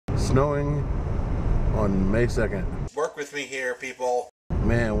snowing on May 2nd. Work with me here, people.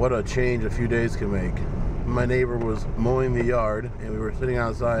 Man, what a change a few days can make. My neighbor was mowing the yard and we were sitting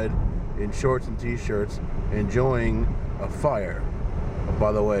outside in shorts and t-shirts enjoying a fire. Oh,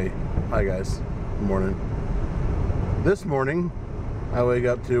 by the way, hi guys, good morning. This morning I wake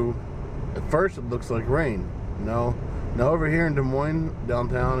up to, at first it looks like rain. No, over here in Des Moines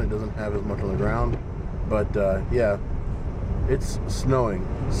downtown it doesn't have as much on the ground, but yeah, it's snowing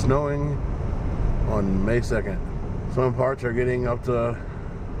on May 2nd. Some parts are getting up to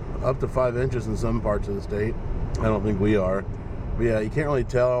 5 inches in some parts of the state. I don't think we are. But yeah, you can't really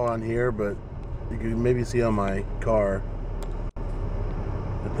tell on here, but you can maybe see on my car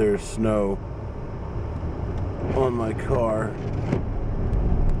that there's snow on my car.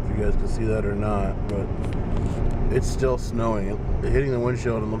 If you guys can see that or not, but it's still snowing. It's hitting the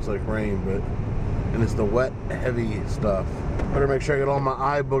windshield and looks like rain, and it's the wet, heavy stuff. Better make sure I get all my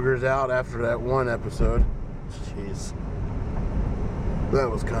eye boogers out after that one episode. Jeez. That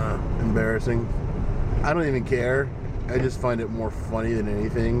was kind of embarrassing. I don't even care. I just find it more funny than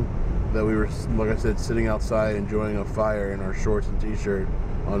anything that we were, like I said, sitting outside enjoying a fire in our shorts and t-shirt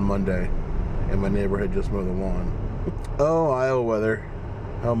on Monday, and my neighbor had just mowed the lawn. Oh, Iowa weather.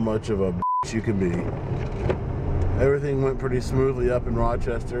 How much of a bitch you can be. Everything went pretty smoothly up in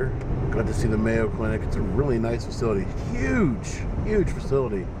Rochester. Got to see the Mayo Clinic. It's a really nice facility. Huge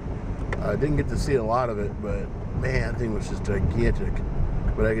facility. I didn't get to see a lot of it, but man, that thing was just gigantic.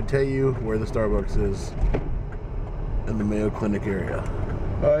 But I can tell you where the Starbucks is in the Mayo Clinic area.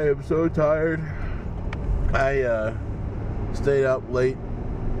 I am so tired. I stayed up late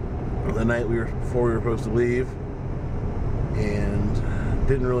the night before we were supposed to leave and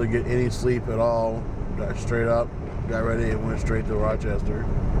didn't really get any sleep at all. Got straight up, got ready, and went straight to Rochester.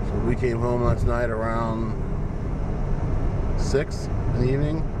 So we came home last night around 6 in the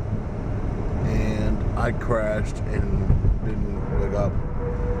evening, and I crashed and didn't wake up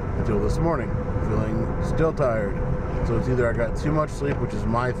until this morning, feeling still tired. So it's either I got too much sleep, which is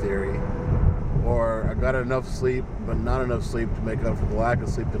my theory, or I got enough sleep, but not enough sleep to make up for the lack of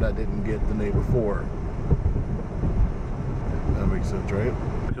sleep that I didn't get the night before. That makes sense, right?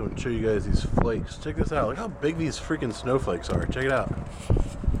 I'm going to show you guys these flakes. Check this out. Look how big these freaking snowflakes are. Check it out.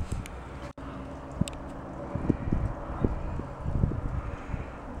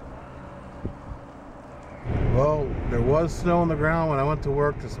 Well, there was snow on the ground when I went to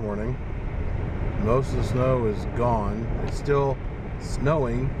work this morning. Most of the snow is gone. It's still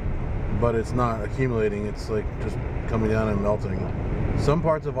snowing, but it's not accumulating. It's like just coming down and melting. Some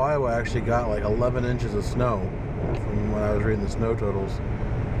parts of Iowa actually got like 11 inches of snow from when I was reading the snow totals.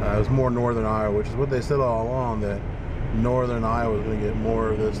 It was more northern Iowa, which is what they said all along, that northern Iowa was going to get more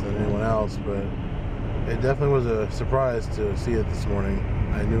of this than anyone else, but it definitely was a surprise to see it this morning.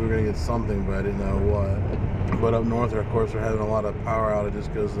 I knew we were going to get something, but I didn't know what. But up north, of course, we're having a lot of power outages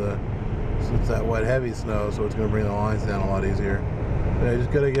because it's that wet, heavy snow, so it's going to bring the lines down a lot easier. But I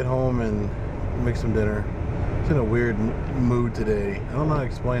just got to get home and make some dinner. It's in a weird mood today. I don't know how to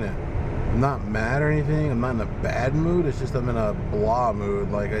explain it. I'm not mad or anything. I'm not in a bad mood. It's just I'm in a blah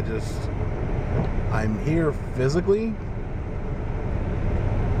mood. Like I'm here physically,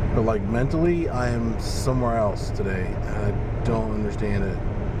 but like mentally, I'm somewhere else today. I don't understand it.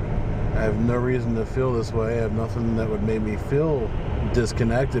 I have no reason to feel this way. I have nothing that would make me feel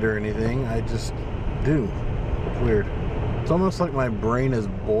disconnected or anything. I just do. It's weird. It's almost like my brain is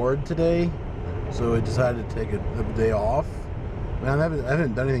bored today, so I decided to take a day off. Man, I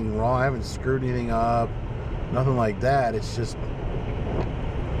haven't done anything wrong. I haven't screwed anything up. Nothing like that. It's just,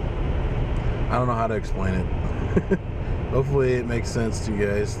 I don't know how to explain it. Hopefully it makes sense to you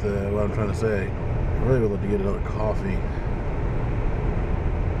guys, what I'm trying to say. I really would love to get another coffee.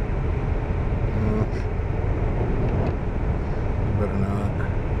 Better not.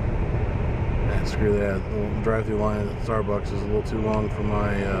 Man, screw that. The drive-through line at Starbucks is a little too long for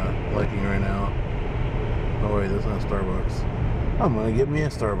my liking right now. Oh wait, that's not Starbucks. I'm gonna get me a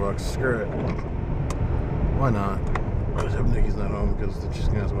Starbucks. Screw it. Why not? I just hope Nikki's not home because she's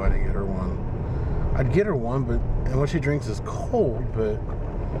gonna ask why I didn't get her one. I'd get her one, and what she drinks is cold, but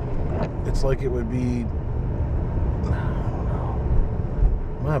it's like it would be, I don't know.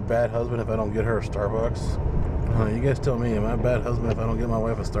 Am I a bad husband if I don't get her a Starbucks? You guys tell me, am I a bad husband if I don't get my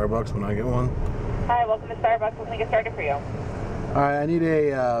wife a Starbucks when I get one? Hi, welcome to Starbucks. What can I get started for you? Alright, I need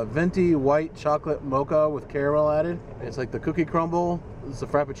a venti white chocolate mocha with caramel added. It's like the cookie crumble. It's a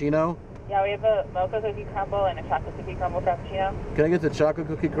frappuccino. Yeah, we have a mocha cookie crumble and a chocolate cookie crumble frappuccino. Can I get the chocolate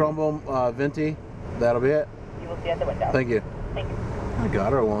cookie crumble venti? That'll be it. You will see at the window. Thank you. Thank you. I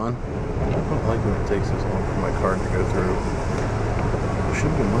got her one. I don't like when it takes this long for my card to go through.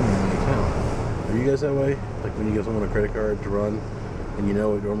 should get money in the account. Are you guys that way? Like when you give someone a credit card to run and you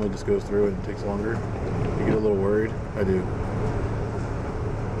know it normally just goes through and it takes longer? You get a little worried? I do.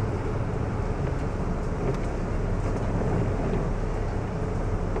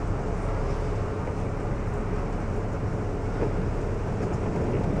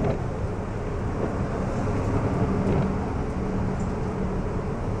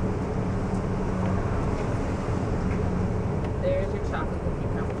 There's your chocolate cookie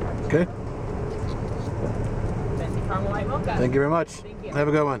crumble crunch. Okay. Fancy caramel white mocha. Thank you very much. Thank you. Have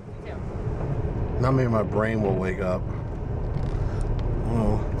a good one. You too. Now maybe my brain will wake up.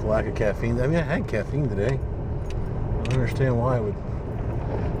 Oh, lack of caffeine. I mean, I had caffeine today. I don't understand why it would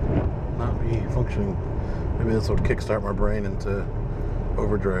not be functioning. Maybe this will kickstart my brain into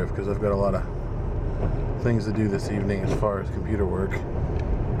overdrive because I've got a lot of things to do this evening as far as computer work.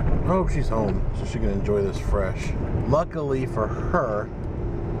 I hope she's home so she can enjoy this fresh. Luckily for her,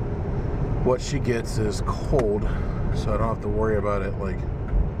 what she gets is cold, so I don't have to worry about it like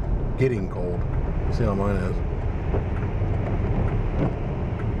getting cold. See how mine is.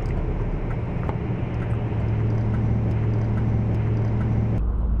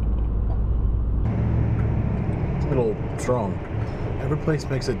 It's a little strong. Every place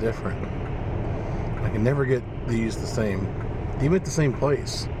makes it different. I can never get these the same. Even at the same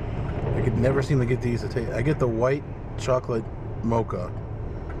place, I could never seem to get these to taste. I get the white chocolate mocha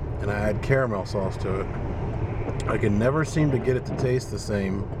and I add caramel sauce to it. I can never seem to get it to taste the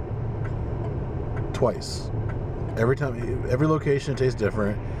same twice. Every time, every location tastes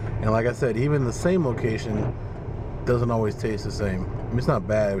different, and like I said, even the same location doesn't always taste the same. I mean, it's not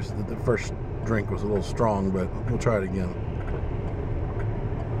bad. It was, the first drink was a little strong, but we'll try it again.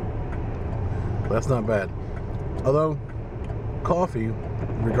 But that's not bad. Although coffee,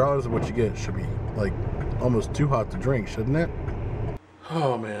 regardless of what you get, should be like almost too hot to drink, shouldn't it?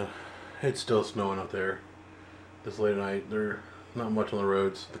 Oh man, it's still snowing out there this late at night. There's not much on the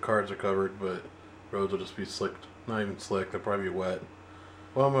roads. The cars are covered, but roads will just be slicked. Not even slick, they'll probably be wet.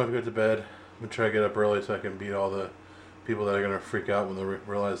 Well, I'm gonna go to bed. I'm gonna try to get up early so I can beat all the people that are gonna freak out when they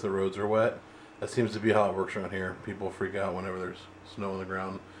realize the roads are wet. That seems to be how it works around here. People freak out whenever there's snow on the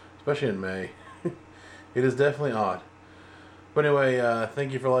ground, especially in May. It is definitely odd. But anyway,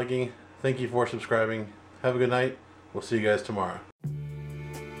 thank you for liking. Thank you for subscribing. Have a good night. We'll see you guys tomorrow.